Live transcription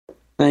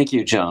Thank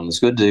you, John. It's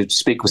good to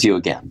speak with you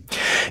again.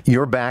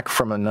 You're back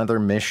from another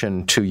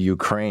mission to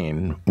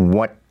Ukraine.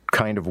 What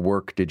kind of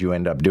work did you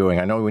end up doing?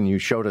 I know when you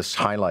showed us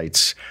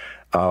highlights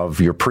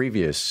of your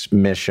previous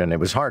mission, it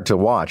was hard to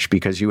watch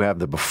because you have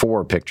the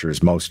before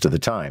pictures most of the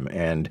time.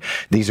 And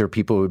these are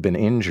people who have been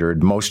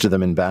injured, most of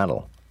them in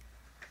battle.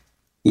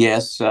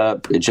 Yes,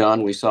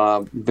 John, we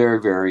saw very,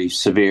 very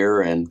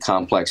severe and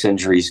complex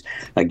injuries.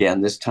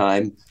 Again, this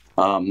time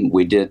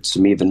we did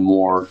some even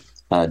more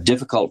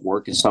difficult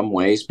work in some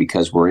ways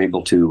because we're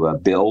able to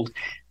build.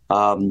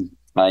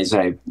 As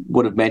I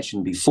would have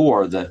mentioned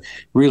before, the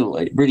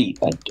really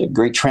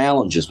great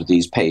challenges with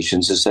these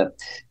patients is that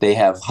they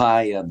have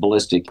high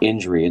ballistic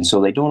injury, and so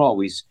they don't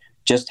always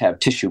just have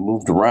tissue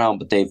moved around,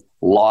 but they've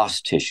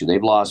lost tissue.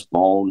 They've lost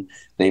bone,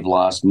 they've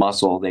lost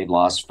muscle, they've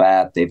lost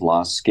fat, they've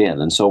lost skin.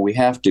 And so we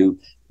have to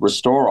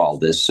restore all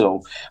this.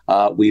 So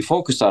we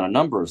focused on a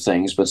number of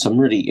things, but some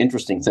really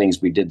interesting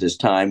things we did this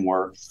time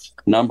were,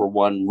 number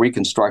one,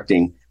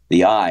 reconstructing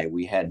the eye.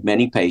 We had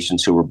many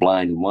patients who were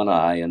blind in one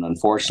eye, and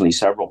unfortunately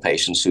several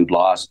patients who'd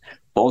lost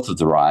both of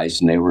their eyes,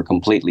 and they were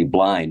completely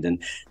blind.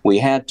 And we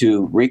had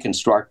to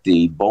reconstruct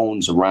the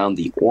bones around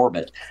the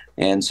orbit.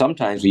 And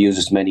sometimes we use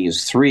as many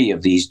as 3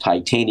 of these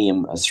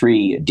titanium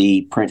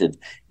 3D printed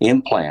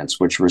implants,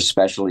 which were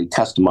specially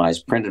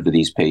customized, printed for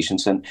these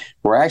patients. And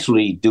we're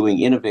actually doing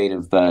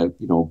innovative,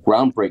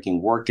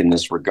 groundbreaking work in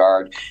this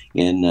regard.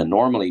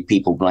 Normally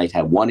people might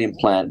have 1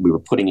 implant. We were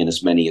putting in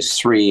as many as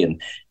 3 and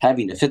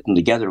having to fit them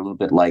together a little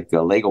bit like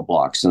Lego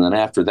blocks. And then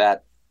after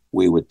that,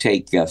 we would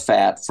take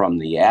fat from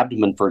the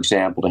abdomen, for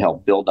example, to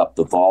help build up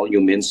the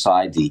volume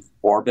inside the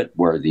orbit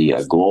where the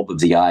globe of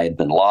the eye had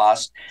been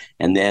lost,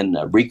 and then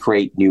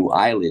recreate new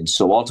eyelids.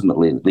 So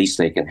ultimately, at least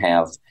they can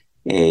have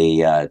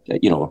a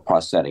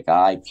prosthetic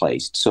eye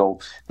placed.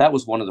 So that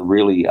was one of the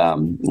really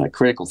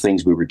critical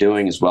things we were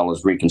doing, as well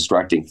as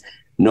reconstructing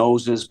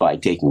noses by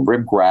taking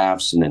rib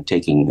grafts and then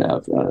taking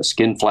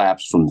skin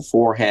flaps from the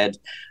forehead,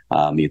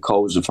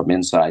 mucosa from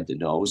inside the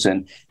nose.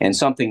 And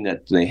something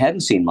that they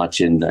hadn't seen much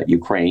in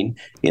Ukraine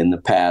in the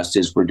past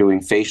is we're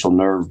doing facial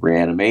nerve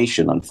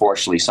reanimation.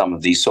 Unfortunately, some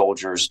of these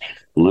soldiers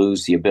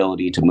lose the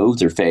ability to move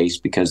their face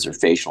because their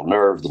facial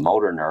nerve, the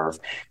motor nerve,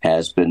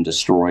 has been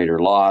destroyed or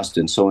lost.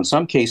 And so in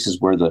some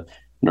cases where the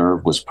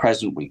nerve was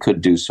present, we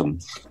could do some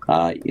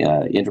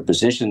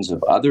interpositions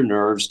of other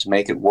nerves to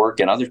make it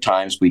work. And other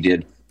times we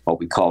did what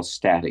we call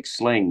static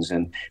slings.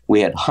 And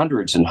we had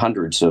hundreds and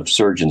hundreds of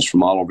surgeons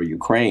from all over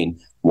Ukraine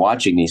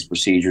watching these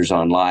procedures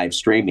on live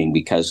streaming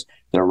because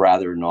they're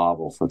rather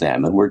novel for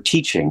them. And we're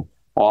teaching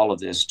all of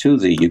this to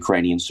the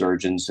Ukrainian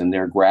surgeons, and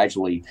they're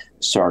gradually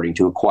starting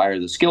to acquire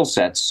the skill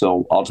sets,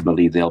 so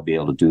ultimately they'll be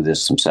able to do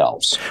this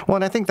themselves. Well,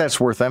 and I think that's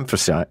worth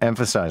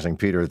emphasizing,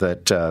 Peter,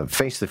 that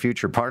Face the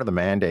Future, part of the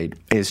mandate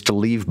is to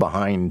leave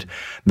behind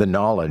the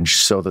knowledge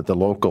so that the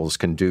locals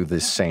can do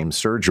this same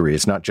surgery.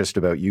 It's not just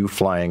about you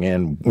flying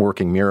in,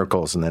 working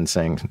miracles, and then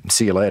saying,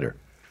 see you later.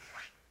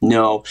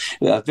 No,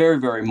 very,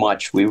 very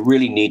much. We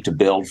really need to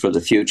build for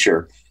the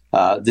future.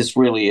 This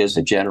really is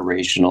a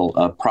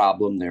generational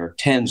problem. There are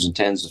tens and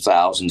tens of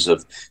thousands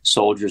of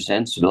soldiers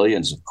and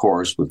civilians, of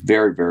course, with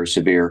very, very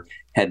severe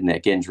head and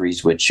neck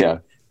injuries, which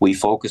we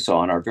focus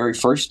on. Our very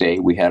first day,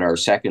 we had our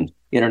second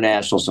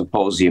International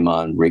Symposium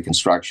on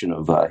Reconstruction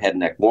of Head and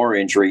Neck War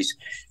Injuries.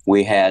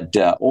 We had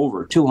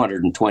over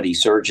 220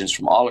 surgeons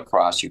from all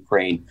across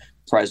Ukraine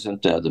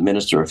present. The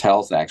Minister of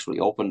Health actually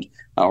opened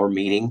our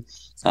meeting.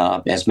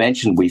 As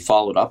mentioned, we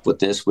followed up with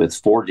this with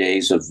 4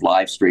 days of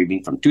live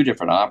streaming from 2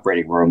 different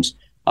operating rooms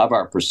of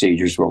our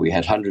procedures where we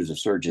had hundreds of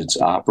surgeons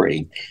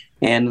operating.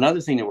 And another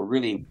thing that we're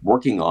really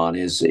working on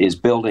is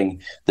building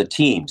the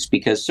teams,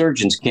 because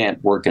surgeons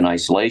can't work in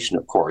isolation,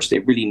 of course. They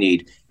really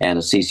need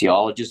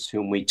anesthesiologists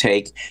whom we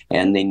take,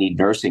 and they need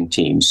nursing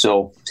teams.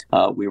 So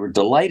we were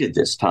delighted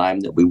this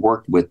time that we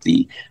worked with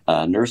the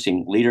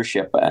nursing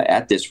leadership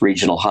at this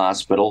regional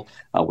hospital.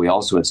 We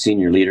also had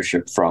senior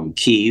leadership from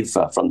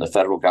Kyiv, from the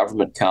federal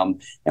government come,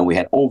 and we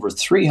had over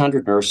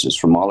 300 nurses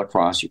from all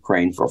across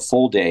Ukraine for a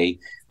full day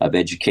of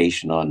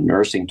education on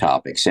nursing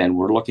topics. And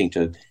we're looking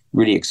to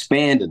really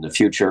expand in the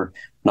future,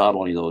 not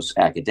only those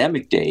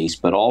academic days,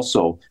 but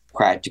also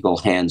practical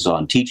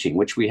hands-on teaching,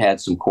 which we had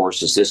some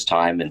courses this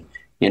time in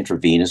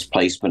intravenous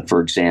placement,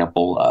 for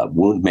example,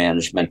 wound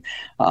management.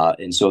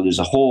 And so there's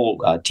a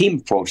whole team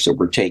approach that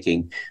we're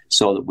taking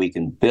so that we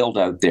can build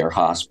out their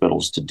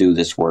hospitals to do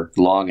this work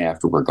long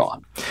after we're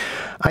gone.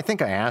 I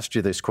think I asked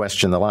you this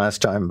question the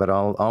last time, but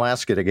I'll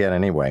ask it again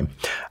anyway.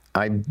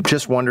 I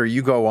just wonder,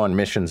 you go on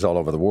missions all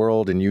over the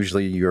world, and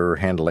usually you're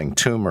handling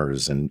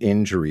tumors and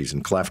injuries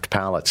and cleft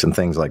palates and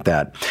things like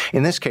that.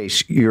 In this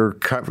case, you're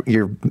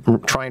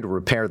trying to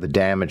repair the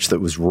damage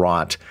that was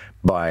wrought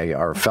by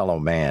our fellow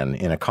man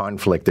in a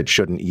conflict that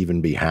shouldn't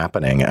even be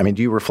happening. I mean,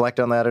 do you reflect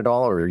on that at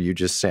all, or are you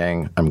just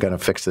saying, I'm going to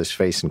fix this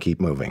face and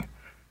keep moving?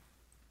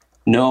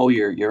 No,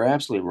 you're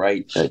absolutely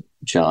right,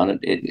 John.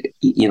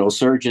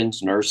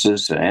 Surgeons,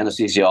 nurses,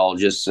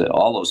 anesthesiologists,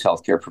 all those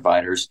healthcare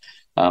providers,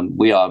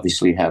 we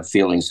obviously have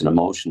feelings and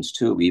emotions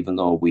too, even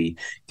though we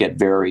get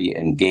very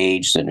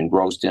engaged and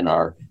engrossed in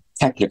our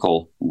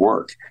technical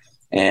work.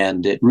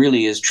 And it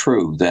really is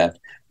true that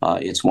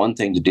it's one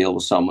thing to deal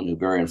with someone who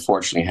very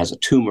unfortunately has a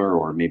tumor,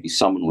 or maybe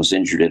someone was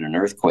injured in an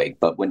earthquake.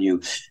 But when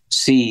you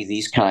see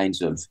these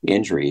kinds of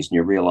injuries and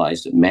you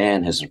realize that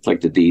man has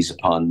inflicted these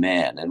upon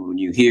man, and when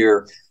you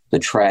hear the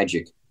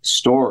tragic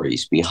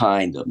stories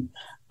behind them,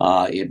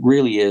 it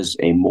really is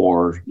a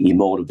more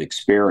emotive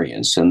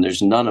experience. And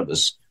there's none of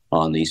us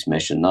on these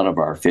missions, none of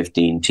our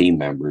 15 team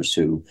members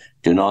who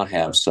do not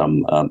have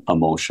some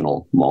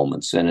emotional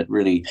moments. And it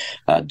really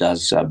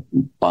does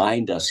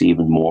bind us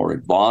even more.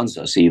 It bonds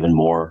us even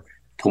more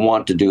to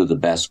want to do the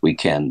best we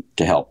can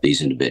to help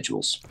these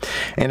individuals.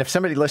 And if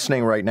somebody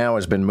listening right now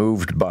has been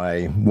moved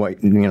by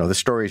what, the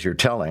stories you're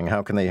telling,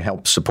 how can they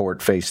help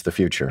support Face the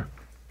Future?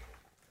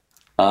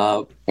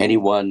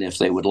 Anyone, if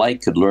they would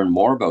like, could learn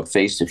more about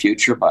Face the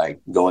Future by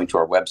going to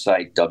our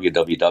website,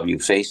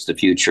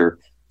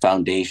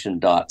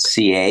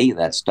 www.facethefuturefoundation.ca.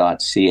 That's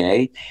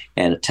 .ca,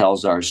 and it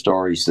tells our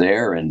stories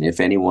there. And if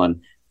anyone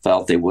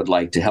felt they would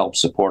like to help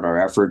support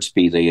our efforts,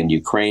 be they in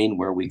Ukraine,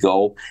 where we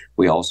go,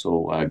 we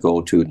also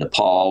go to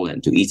Nepal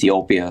and to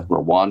Ethiopia,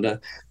 Rwanda,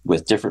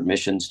 with different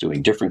missions,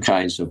 doing different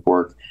kinds of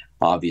work.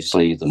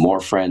 Obviously, the more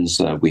friends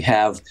we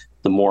have,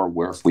 the more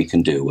work we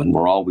can do. And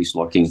we're always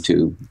looking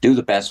to do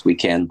the best we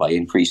can by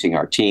increasing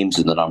our teams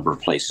in the number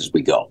of places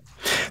we go.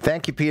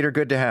 Thank you, Peter.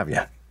 Good to have you.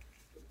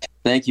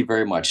 Thank you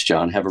very much,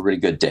 John. Have a really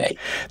good day.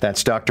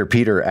 That's Dr.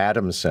 Peter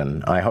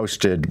Adamson. I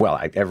hosted,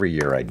 every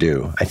year I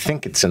do. I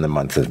think it's in the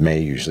month of May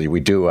usually. We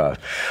do a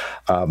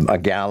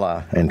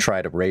gala and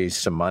try to raise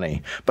some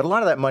money. But a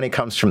lot of that money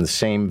comes from the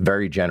same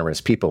very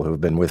generous people who've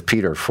been with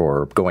Peter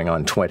for going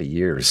on 20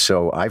 years.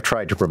 So I've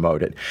tried to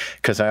promote it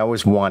because I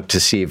always want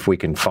to see if we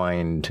can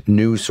find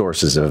new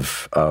sources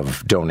of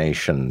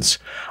donations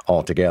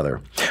altogether.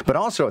 But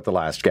also at the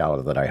last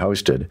gala that I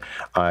hosted,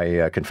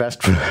 I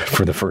confessed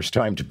for the first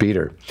time to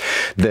Peter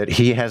that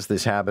he has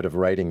this habit of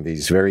writing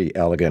these very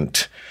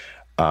elegant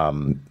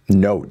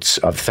notes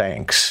of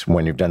thanks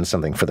when you've done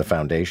something for the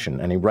foundation.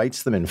 And he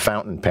writes them in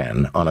fountain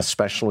pen on a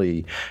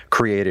specially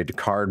created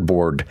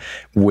cardboard,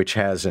 which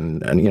has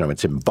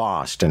it's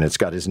embossed and it's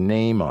got his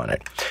name on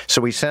it.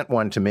 So he sent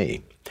one to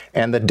me,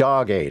 and the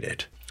dog ate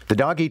it. The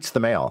dog eats the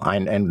mail.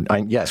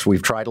 Yes,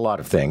 we've tried a lot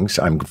of things.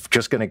 I'm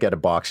just going to get a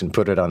box and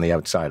put it on the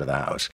outside of the house.